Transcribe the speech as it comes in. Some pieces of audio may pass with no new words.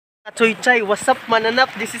CHOYCHAY, what's up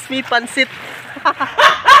mananap? This is me, Pansit.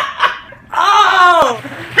 Oh!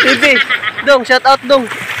 Bibi, dong, shout out dong.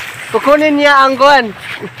 Kukunin niya ang kuhan.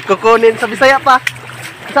 Kukunin sa Bisaya pa.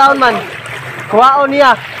 Saan man? Kuhaon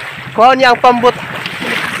niya. Kuhaon niya ang pambot.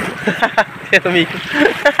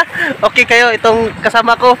 Okay kayo, itong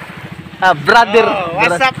kasama ko. Brother. Oh,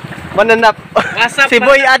 what's up? Mananap. What's up? Si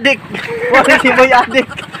Boy Adik. Mawari si Boy Adik.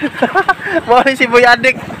 Mawari si Boy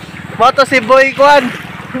Adik. Mato si Boy kuhan.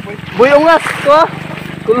 Boy Ungas, ko.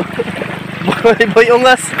 Boy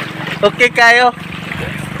Ungas. Okay kayo.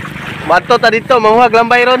 Mato ta dito, manguhag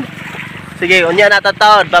lambay ron. Sige, unya na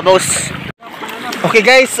tatawad, babos. Okay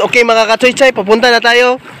guys, okay mga ka-CHOYCHAY, papunta na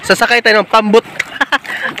tayo. Sasakay tayo ng pambot.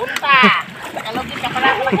 Punta. Nakalogin ka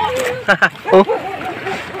pala. Oh.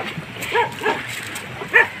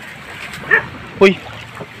 Uy.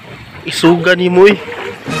 Isuga ni mo eh.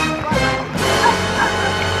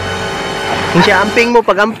 Yung siya amping mo,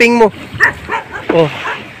 pag-amping mo. Oh.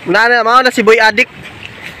 Mao na si Boy Adik.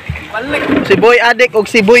 Balik. Si Boy Adik o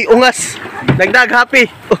si Boy Ungas. Nagdag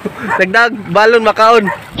happy. Nagdag balon makaon.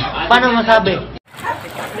 Paano masabi?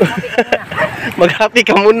 Mag-happy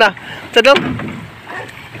ka muna. Sadom.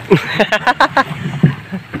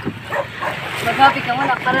 Mag-happy ka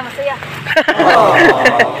muna para masaya.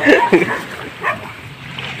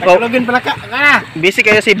 Nakalogin pala ka. Busy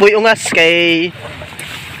kayo si Boy Ungas kay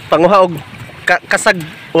panguha og kasag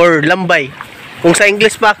or lambay. Kung sa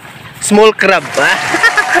English pa, small crab. Ha?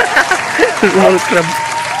 Small crab.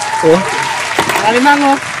 Oh.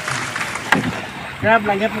 Kalimango. Crab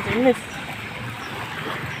lang yapon sa English.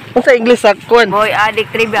 Kung sa English sa kuan? Boy Adik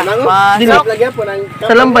trivia. Crab lang yapon ang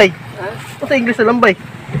sa lambay. Kung sa English sa lambay?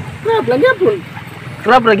 crab lang yapon.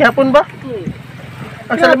 Crab lagi hapon ba?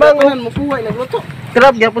 Ang sa limango mo puway nagluto.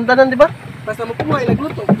 crab gyapon tanan di ba? Basta mo puway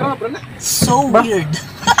nagluto, crab ra na. So weird.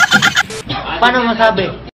 Paano masabi?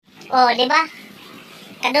 Oh, di ba?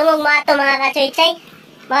 Kadungog mo ato mga ka-CHOYCHAY.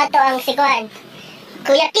 Mo ato ang sikuan.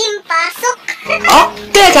 Kuya Kim, pasok!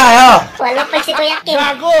 Okay tayo! Wala pa si Kuya Kim.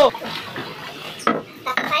 Gago!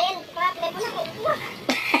 Takayan, crap, may pula ko.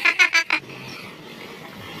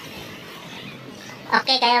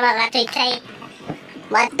 Okay, kaya mga ka-CHOYCHAY.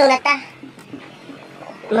 Mo ato na ta.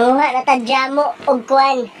 Manguha na ta jamo o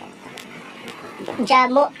kuan.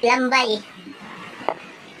 Jamo, lambay.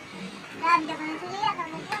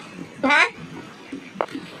 Ha?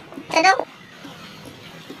 Sadong?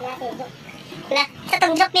 Na, sa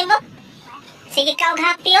tungjok ni mo? Sige ka og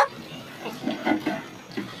happy oh.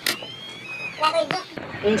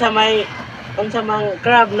 Unsa mang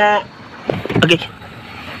crab na Okay.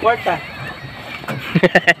 kwarta.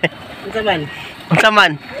 Unsa man? Unsa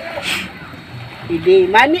man? Hindi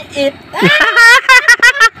maniit.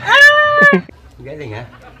 Galing ha.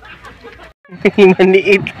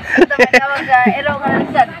 Maniit. Tawag sa ero nga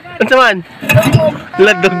lang. Unsa man?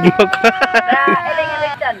 Ladog mo ko.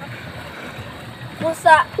 Eling-eling.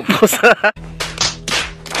 Pusa. Pusa.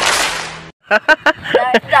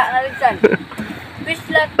 Isda nga lang.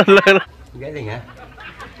 Fishlat. Galing ha.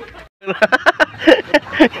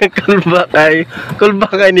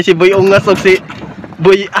 Kulba kay ni si Boy Ungas o si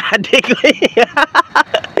Boy Adik.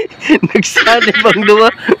 Nagsali bang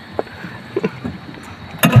duwa?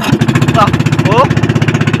 Oh.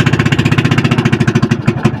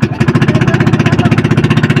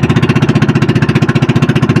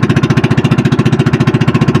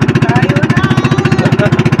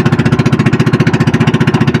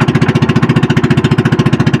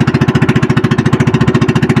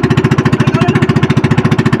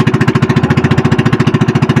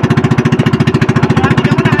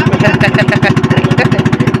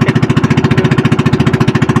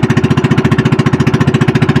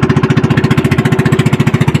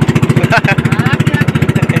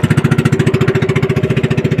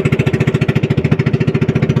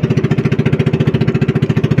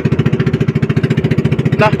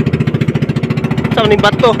 Lah, saan ni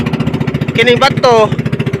bato? Kini bato,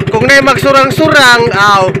 kung na magsurang-surang,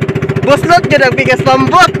 aw, buslot yun ang bigas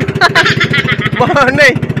pambot. Mahal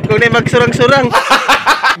kung na magsurang-surang.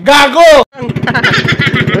 Gago!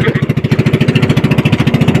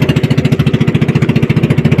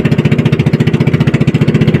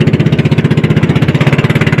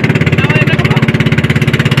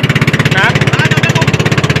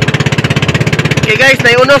 Okay guys,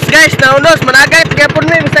 naiunos guys, naunos, managat, kaya po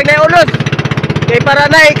nyo, bisag naiunos. Kaya para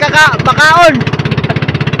na bakaon.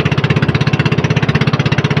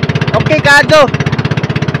 Okay kado.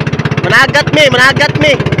 Managat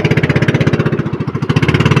me.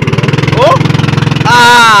 Oh?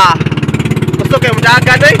 Gusto kayo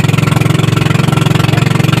madagan eh.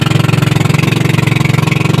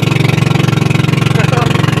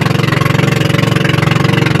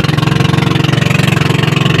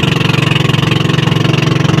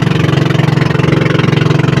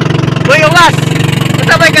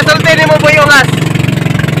 kasulti ni mo Boy Ungas.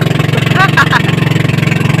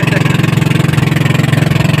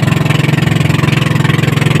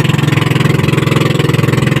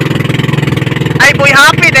 Ay, Boy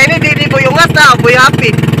Happy. Dahil hindi Boy Ungas na. Boy Happy.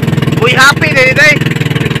 Boy Happy. Dahil.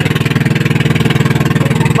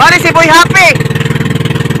 Mari si Boy Happy.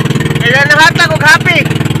 Kailan nahatag kong happy.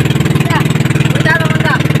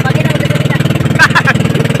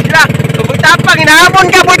 Sila, Boy Tapang, inahamon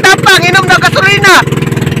ka Boy Tapang, inom ng gasolina.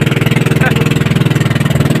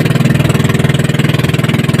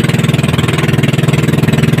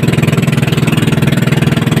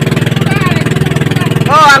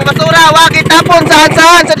 Oh, ang basura, wag itapon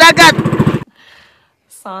saan-saan sa dagat.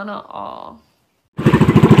 Sana all.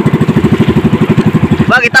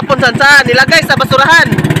 Wag itapon saan-saan, ilagay sa basurahan.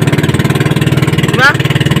 Diba?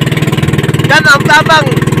 Yan ang tabang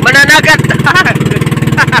mananagat.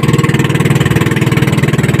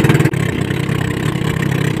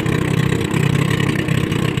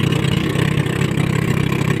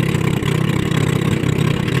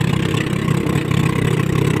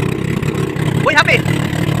 Boy Happy.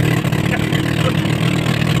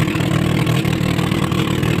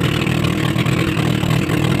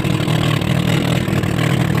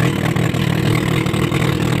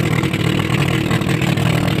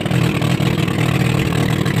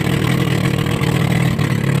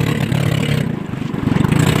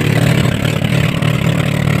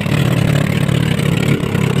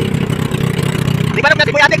 Di ba naman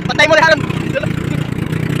si Boy Adik? Patay mo lahat.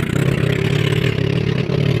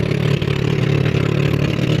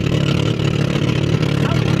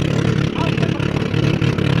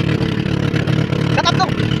 Katap to.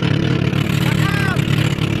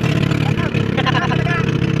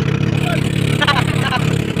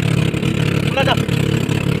 Wala na.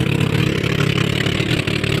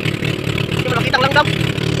 Hindi mo nakitang langgam.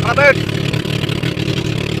 Mga birds.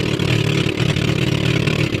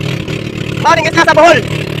 Maraming isla sa Bohol.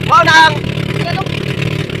 Wow na ang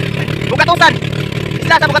bugatusan.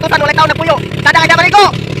 Isla sa bugatusan, walay taon na puyo. Tada kaya baligo.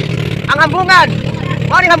 Ang hambungan.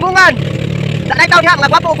 Maraming hambungan. Walay taon niya, mga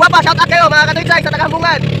gwapo, gwapa. Shout out kayo mga katuitsay sa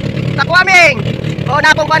tagahambungan. Sa Kwaming. O na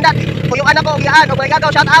akong kandat. Puyuan ako, giyaan. O mga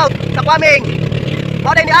gagaw, shout out. Sa Kwaming. O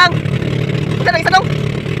na ang isa na isa dong.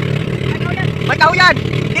 May kahuyan.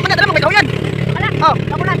 Di mo na dala mo may kahuyan. Oh,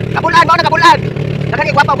 kabulan. Kabulan, mo na kabulan. Daghang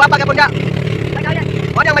gwapa, gwapa kapon niya.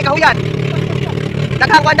 O na may kahuyan.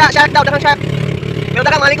 Daghang wanda, shark daw, daghang shark. Pero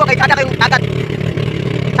daghang maligo kay sada kayong dagat.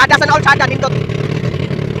 Sada sa naol, sada, nindot.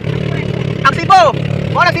 Ang Cebu!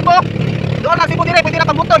 Mo na Cebu! Doon ang Cebu dire, pwede na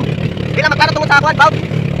pambuton. Hindi na magkara tungkol sa akuan, Bob.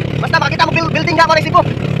 Basta makita mo building nga mo na Cebu.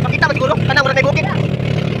 Makita mo siguro, kanang muna kay bukid.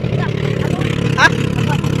 Ha?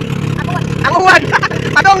 Ang uwan!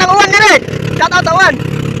 Anong nang uwan dire? Shout out sa uwan!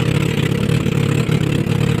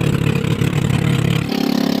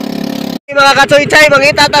 Mga kachoy-chay,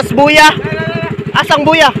 mangita tas buya. Asang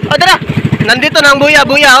buya? O dara. Nandito na ang buya,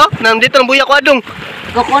 buya oh. Nandito ang buya ko adong.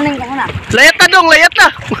 Kukunin ko muna. Layat na dong, layat na.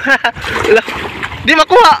 Di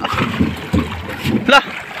makuha. Lah,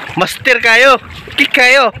 master kayo. Kick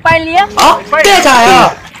kayo. Palia? Okay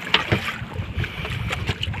tayo.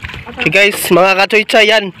 Okay guys, mga kachoy-chay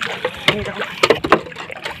yan.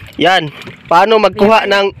 Yan. Paano magkuha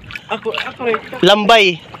ng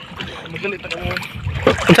lambay?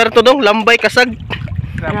 Ang sarap to dong, lambay kasag.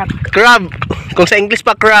 Crab. Kung sa English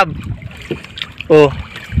pa crab. Oh.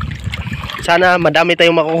 Sana madami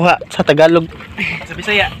tayong makuha sa Tagalog. Sa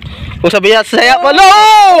Bisaya. Kung sa Bisaya pa. No!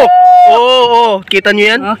 Oo, kita nyo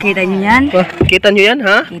yan? Oh, kita niyo yan? Kita nyo yan,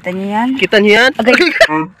 ha? Kita niyo yan? Kita nyo yan? Agay.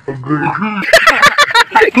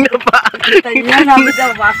 Kita niyo yan, sabi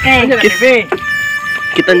daw, bakit?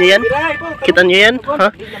 Kita nyo yan? Kita nyo yan? Ha?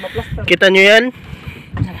 Kita nyo yan?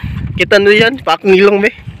 Kita nyo yan? Pakingilong be.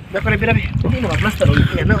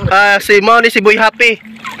 Si Mau ni si Boy Happy.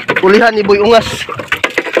 Ulihan ni Boy Ungas.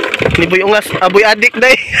 Ni Boy Ungas, Boy Adik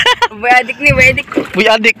day. Boy Adik ni, Boy Adik.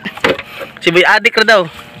 Boy Adik. Si Boy Adik ra daw.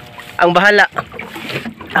 Ang bahala.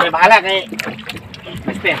 Bahala kay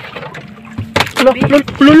Mister.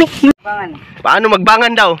 Luluk. Bangan. Paano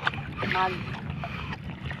magbangan daw? Mag.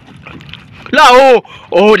 La,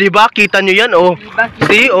 oh, di ba? Kita nyo yan, oh.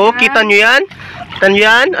 See, oh, kita nyo yan? Kita nyo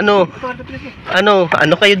yan? Ano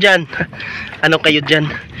kayo dyan? Ano kayo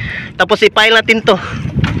dyan? Tapos i-file natin to.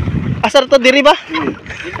 Asar to, diri ba?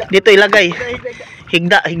 Dito ilagay.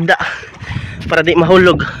 Higda. Para di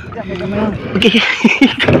mahulog. Okay.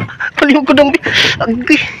 Palihog ko dong.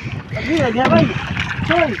 Okay.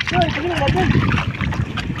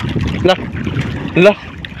 La.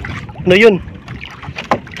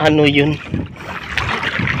 Ano yun?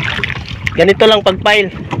 Ganito lang pag-file.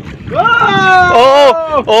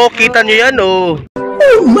 Oo, kita nyo yan, oh.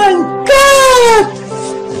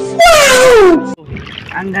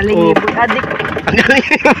 Ang galing ni Boy Adik. Ang galing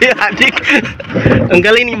ni Boy Adik. Ang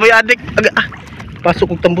galing ni Boy Adik.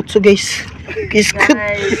 Pasok kong tambutso guys. Kiskut.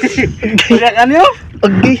 Wala ka niyo?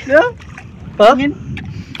 Agay. Ha?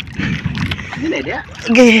 Hindi dia.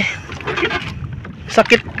 Agay.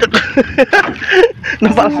 Sakit.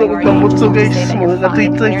 Napasok kong tambutso guys. Mga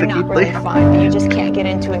katwitoy. Sakit to eh. You just can't get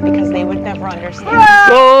into it because they would never understand.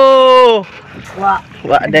 Oh! Wa.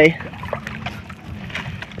 Wa day.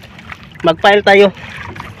 Mag-file tayo.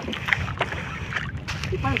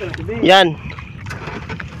 Yan.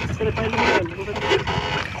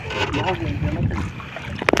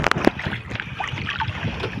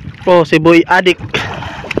 Oh, si Boy Adik.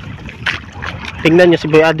 Tingnan niyo si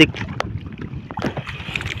Boy Adik.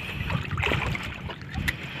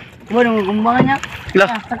 Bueno, gumbangan niya.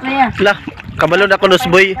 Lah, Taklaya. lah. Kabalo na ko nos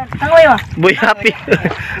Boy. Tangoy wa. Boy Happy.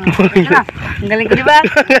 Ang galing ko, di ba?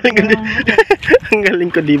 Ang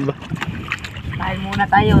galing ko, di ba? Dahil muna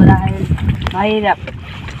tayo dahil mahirap.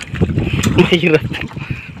 Mahirap.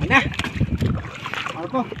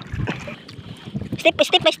 Step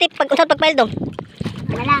by step. Pag-usap pag-file dong.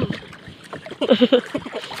 Malang.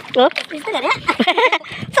 Oh? Gusto ka na?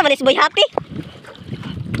 Sama ni si Boy Happy.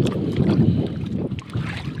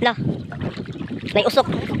 Lah. May usok.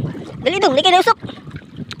 Dali dong, di kayo na usok.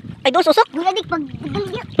 Ay, doon usok. Boy Adik, pag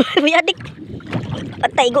Boy Adik.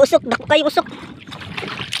 Patay, go usok. Dako kayo usok.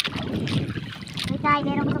 Ay,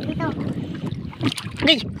 meron usok dito.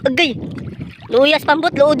 Agay, agay. Luyas pambut,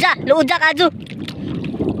 luudja kadyo.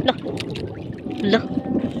 Lah. Lah.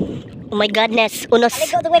 Oh my godness, unos.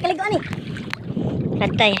 Kaligo ani.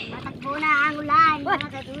 Patay. Tatakbo na ang ulan, mga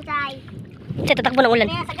katutay. Siya tatakbo ng ulan.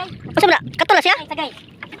 Asa ba na? Katol na siya? Sagay.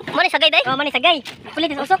 Mani sagay day? Oh, mani sagay.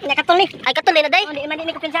 Kulit sa usok, nya katol ni. Ay katol ni na day? Oh, di man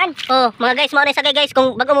ni kupinsaan. Oh, mga guys, mao ni sagay guys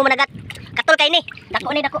kung bago mo managat. Katol kay ni.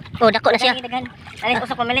 Dako ni dako. Oh, dako na siya. Alis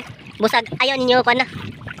usok pamilit. Busag ayaw ninyo pa na.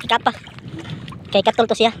 Ikapa. Kay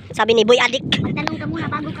katol to siya. Sabi ni Boy Adik. Tanong ka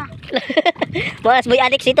muna bago ka. Mas Boy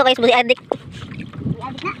Adik sito guys, Boy Adik. Boy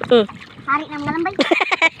Adik na? Hari na mga lambay.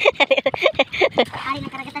 Hari na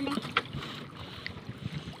karagatan din.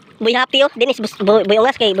 Boy Happy oh, dinis Boy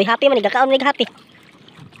Ongas kay Boy Happy man nagakaon ni Happy.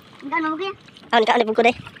 Ngano mo kaya? Ang kaon ni ko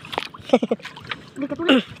day. Di ka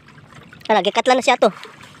tuloy. Ala gikatlan na siya to.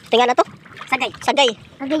 Tingnan na to. Sagay. Sagay.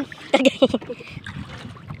 Sagay. Sagay.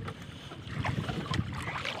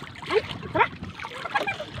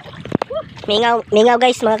 Mingaw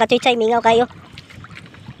guys, mga kachoychay, mingaw kayo.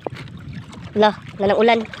 Lah, nanang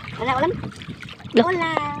ulan. Nanang ulan?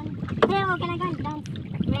 Ulan. Pero ka na guys,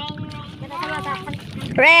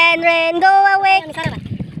 rain, rain, go away.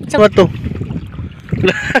 Sama to.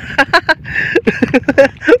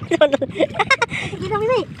 Kita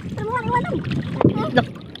bibi. Temuan iwanan. Loh.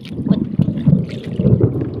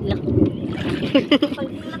 Loh.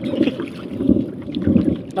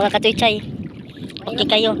 Mga kachoychay. Okay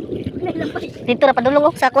kayo. Dito ra padulong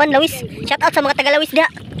oh sa kuan Lawis. Shout out sa mga taga Lawis diha.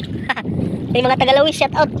 May mga taga Lawis,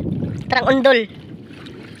 shout out. Tarang Ondol.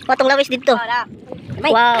 Watong Lawis dito.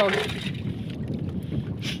 Wow.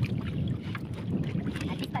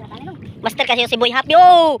 Master kasi si Boy Happy.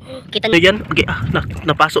 Oh, kita Ito yan. Okay,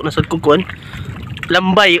 napasok na sa kukuan.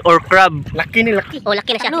 Lambay or crab. Laki ni laki. Oh,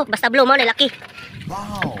 laki na siya. Basta blow mo na laki.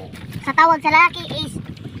 Wow. Sa tawag sa laki is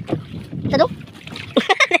Tado?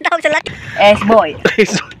 Tawag sa laki. S-boy.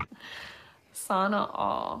 Sana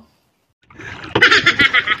all.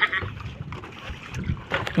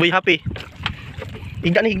 Boy Happy.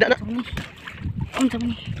 Higda na.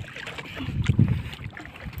 Sabi ni.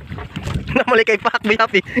 Namali kay Pak Boy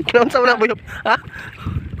Happy. Kinaunsa mo na Boy Happy. Ha?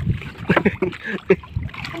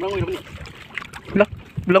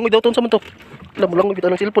 Bulangoy daw ton sa man to. Bulangoy kita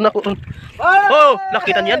ng cellphone ako. Oh,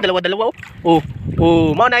 nakita niyan dalawa-dalawa oh.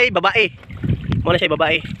 Oh, mao na ay babae. Mao na siya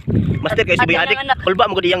babae. Master kay si Boy Adik. Ulba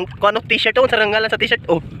mo gud iyang kuno t-shirt on sa ngalan sa t-shirt.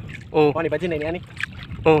 Oh. Oh, Mani badji na ini ani.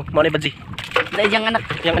 oh, mao na badji. Dahil yung anak.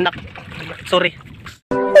 Yang anak. Sorry.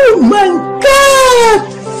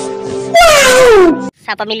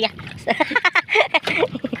 Sa pamilya.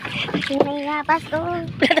 Tunay na Pasko.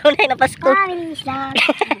 Tunay na Pasko.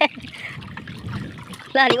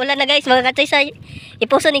 Lali ulan na guys, mga kachoychay.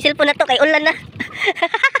 Ipuso ni cellphone na to kay ulan na.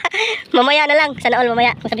 Mamaya na lang, sana all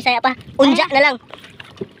mamaya. Kung sa Bisaya pa, unja na lang.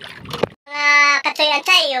 Mga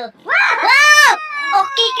kachoy-chay. Wow!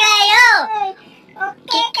 Okay kayo.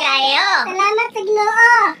 Okay kayo. Salamat sa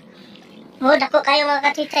Ginoo. Oh, dako kayo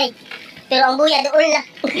mga kachoy-chay. Pero ang buya doon na.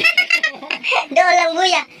 Doon lang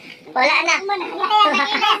buya. Wala na.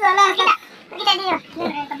 Kita dia.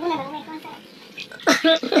 Tabuna na may konsa.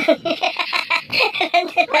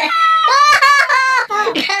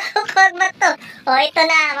 Nakukot ba to? O ito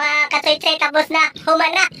na mga ka-choy-choy, tapos na.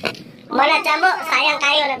 Human na. Muna mo, sayang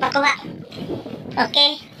kayo nagpakuha.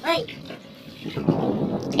 Okay. Hoy.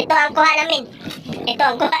 Ito ang kuha namin. Ito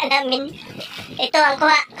ang kuha namin. Ito ang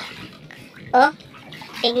kuha. Oh.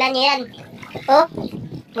 Tingnan niyo yan. Oh.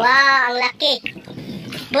 Wow, ang laki.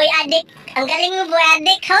 Boy Adik. Ang galing mo, Boy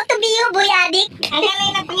Adik. How to be you, Boy Adik? Ang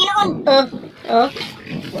galing ng Panginoon. Oh. Oh.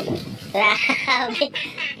 Grabe.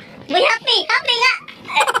 Boy Happy. Happy nga.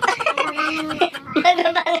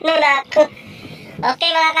 Magbabangon na ako. Okay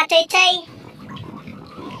mga ka-choy-choy.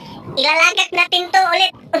 Ilalagak natin to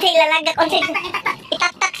ulit. Unti ilalagak. Unti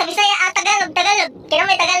itatak sa Bisaya. Tagalog. Tagalog. Kaya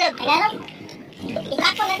may Tagalog. Tagalog.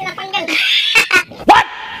 Itapon natin ang panggal. What?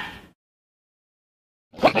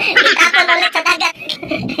 Itapon ulit sa dagat.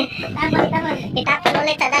 Itapon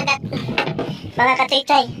ulit sa dagat. Mga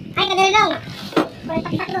ka-choy-choy. Ay, kadalong.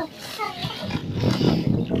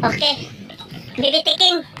 Okay.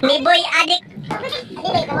 Bibitikin ni Boy Adik. Boy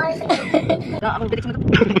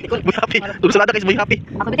Happy. Tulog sa lada guys, Boy Happy.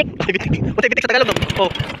 Ako bitik. Bitik. Unti bitik sa Tagalog. Oh.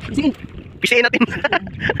 Sige. Pisiin natin.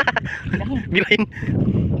 Bilahin.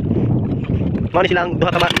 Mao ni silang duha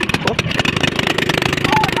ka ma. Oh.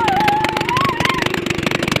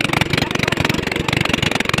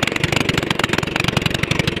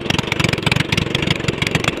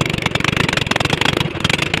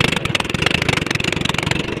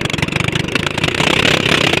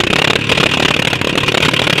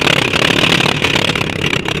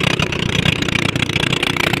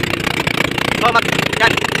 Oh, mag.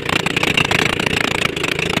 Yan.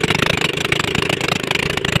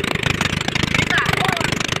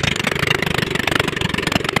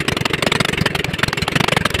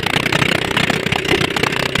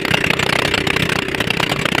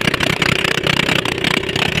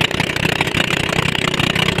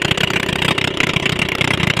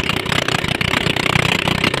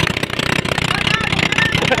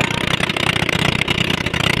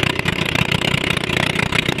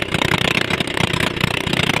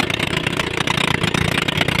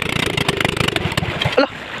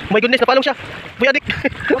 Oh my goodness, napalong siya. Boy Adik.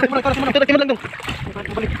 Ito, lang dong.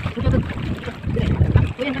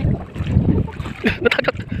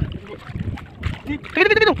 Natagat.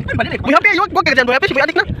 Dito. Boy Happy, wag ka dyan, Boy Happy. Si Boy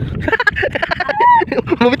Adik na.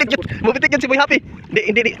 Mubitik yan si Boy Happy.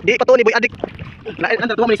 Di patuon ni Boy Adik. Lain,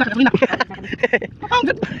 tuwa mo isa ka kanina.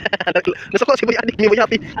 Nasuko si Boy Adik ni Boy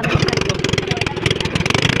Happy.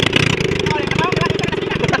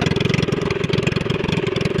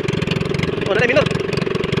 Oh, nanay minor.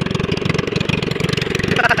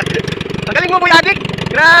 Ang galing mo, Boy Adik.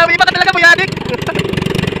 Grabe, iba ka talaga, Boy Adik.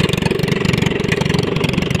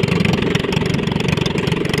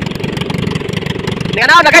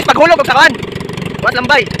 Tingnan na guys, paghulog og sakan. Wat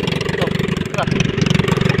lambay.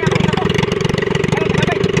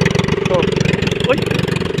 Oh. Uy,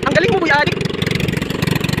 ang galing mo, Boy Adik.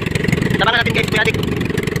 Tabangan natin guys, Boy Adik.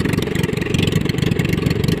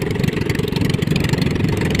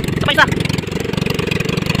 Sabay isa.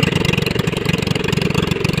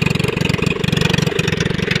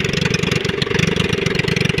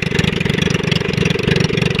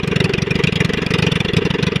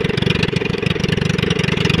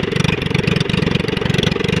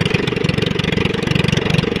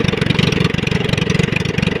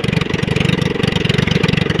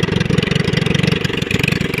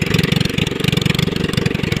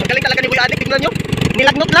 Tingnan nyo,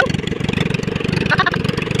 nilagnot lang.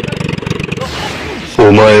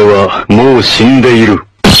 お前はもう死んでいる。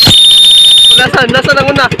 Nasaan ang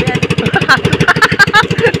una?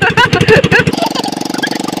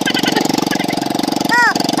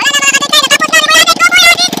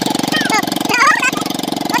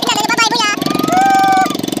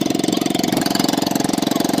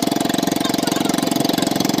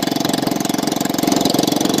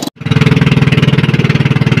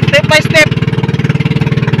 Step by step.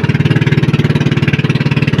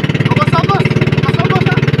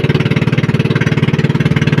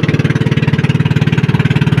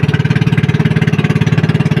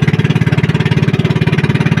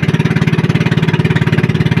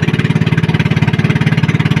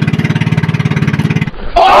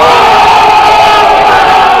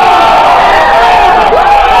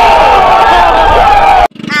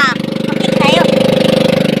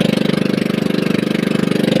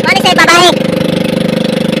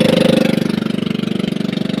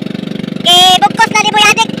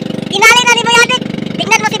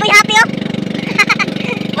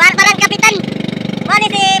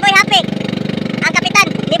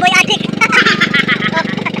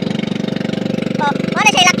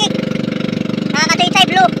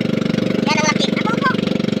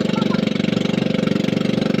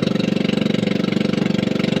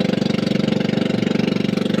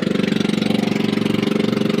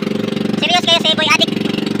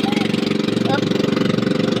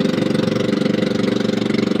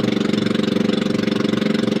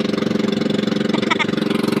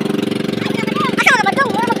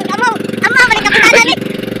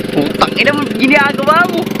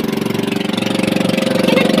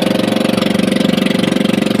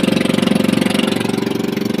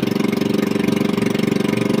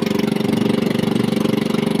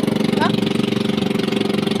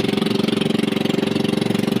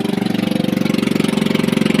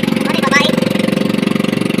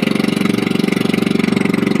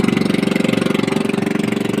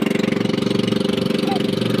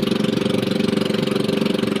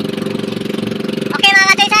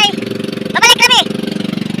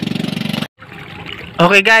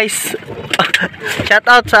 Okay guys. Shout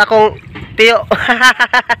out sa akong tiyo.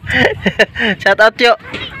 Shout out tiyo.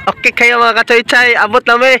 Okay kayo mga ka-choy-chay, abot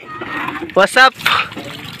na may. What's up?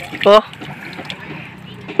 Oh.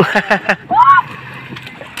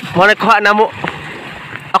 Mo na kuha na mo.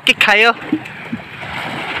 Okay kayo.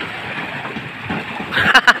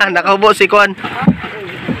 Nakahubo si Kwan.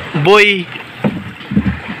 Boy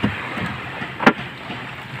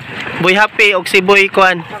Happy og si Boy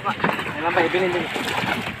Kwan. Lambay, bilhin din.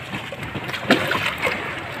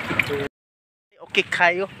 Okay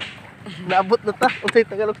kayo. Naabot na ta. Unsay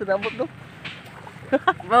Tagalog sa naabot no?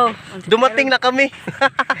 Wow. Dumating na kami.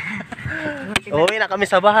 Uwi na kami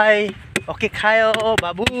sa bahay. Okay kayo,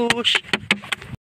 babush.